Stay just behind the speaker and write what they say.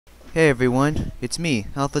Hey everyone, it's me,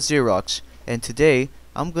 Alpha Xerox, and today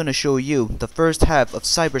I'm gonna show you the first half of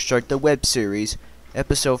Cybershark the web series,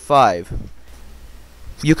 episode 5.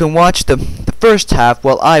 You can watch the first half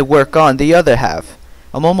while I work on the other half.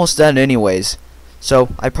 I'm almost done anyways, so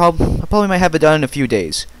I probably might have it done in a few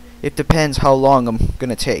days. It depends how long I'm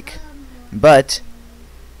gonna take. But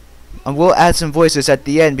I will add some voices at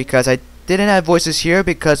the end because I didn't add voices here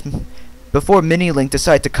because before Minilink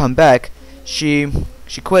decided to come back, she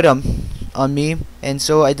quit on me, and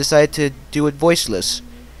so I decided to do it voiceless.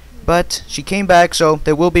 But she came back, so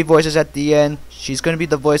there will be voices at the end. She's gonna be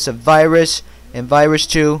the voice of Virus and Virus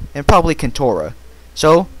 2 and probably Kentora.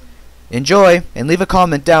 So enjoy and leave a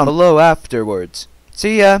comment down below afterwards.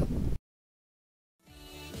 See ya!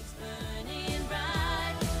 It's burning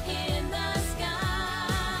bright in the sky.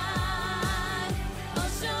 Oh,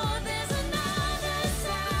 sure, there's another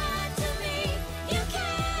side to me you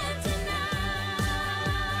can't deny.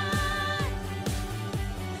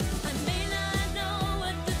 I may not know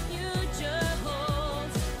what the future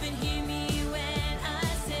holds, but hear me when I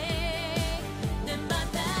say that my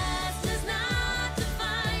past does not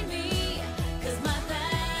define me, 'cause my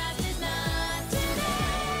past is not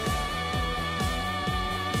today.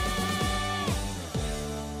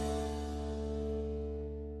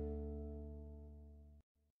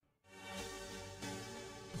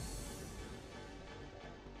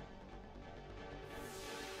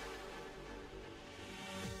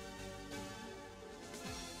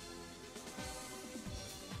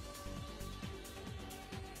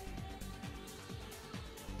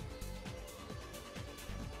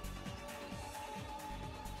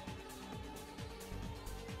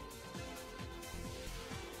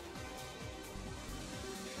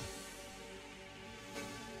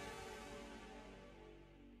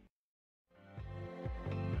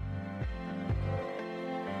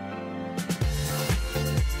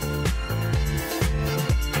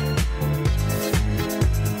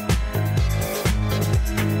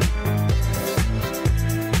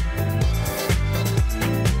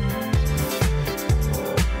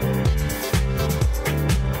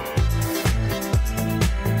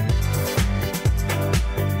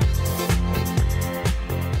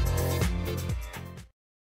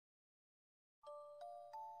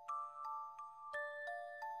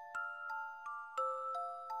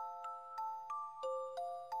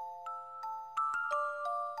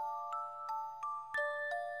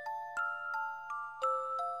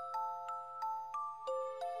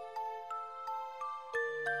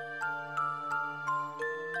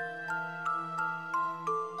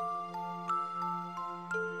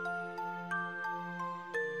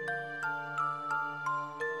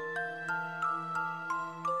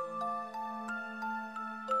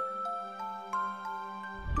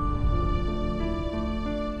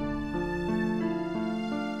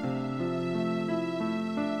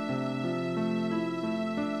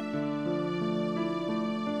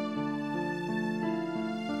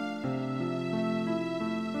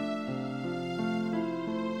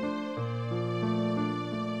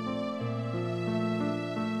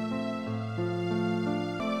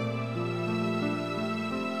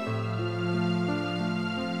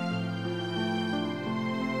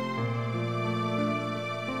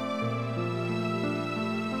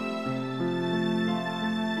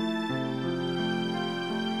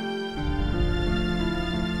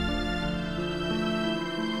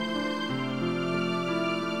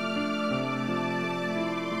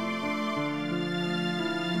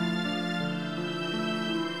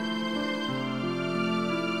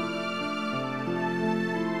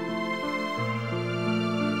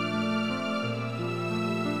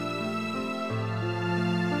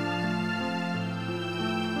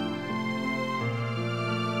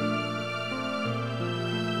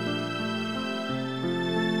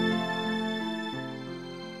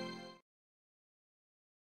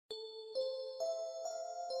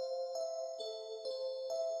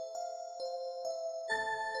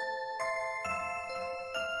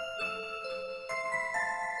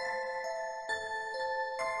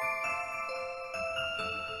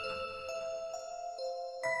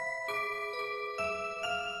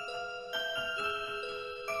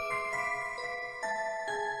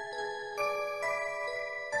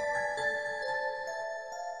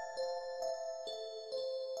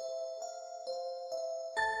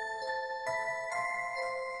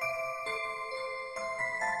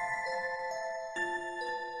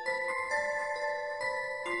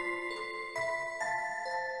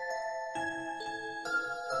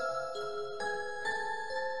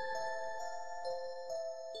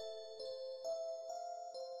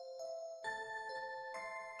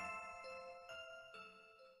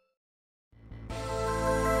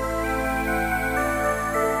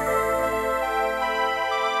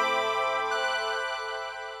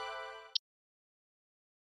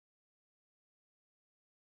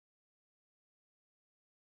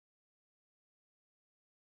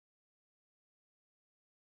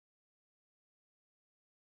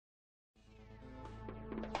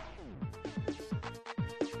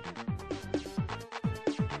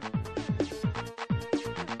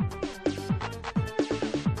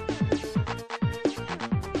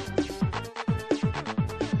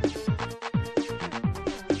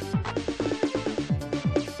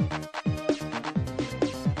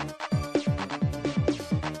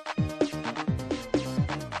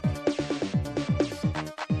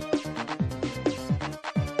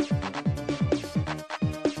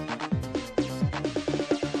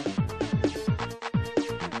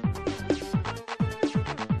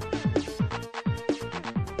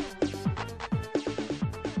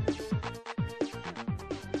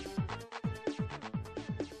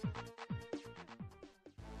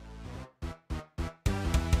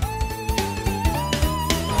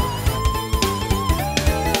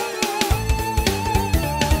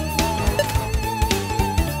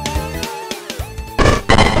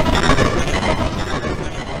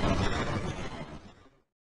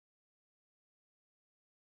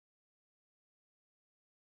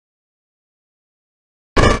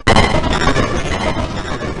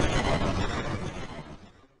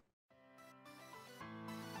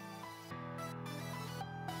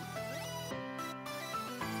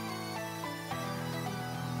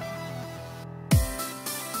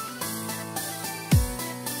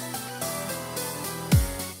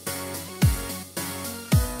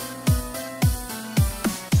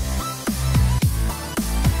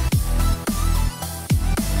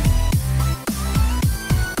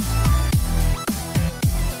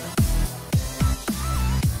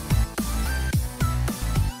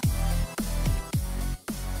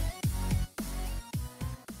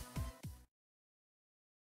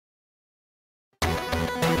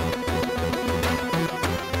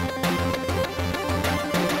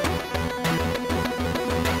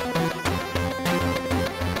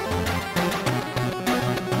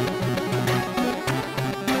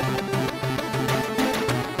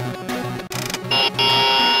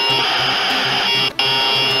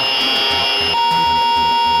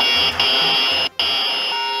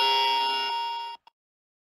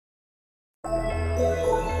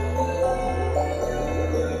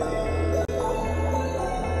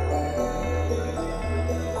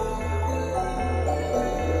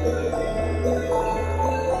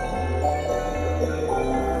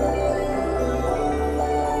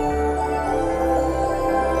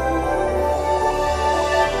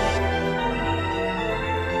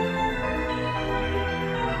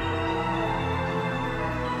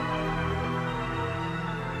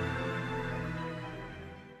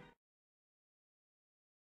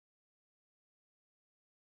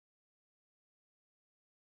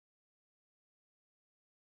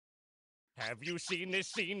 Have you seen this,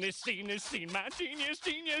 seen this, seen this, seen my genius,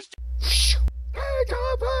 genius?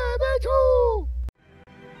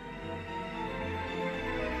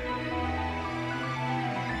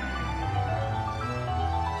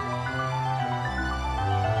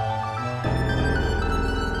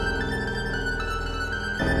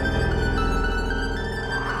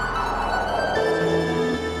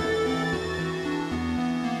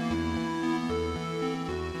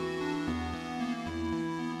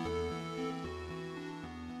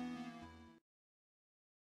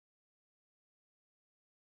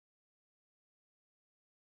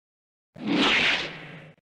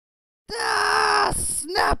 Ah,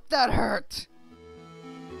 snap, that hurt!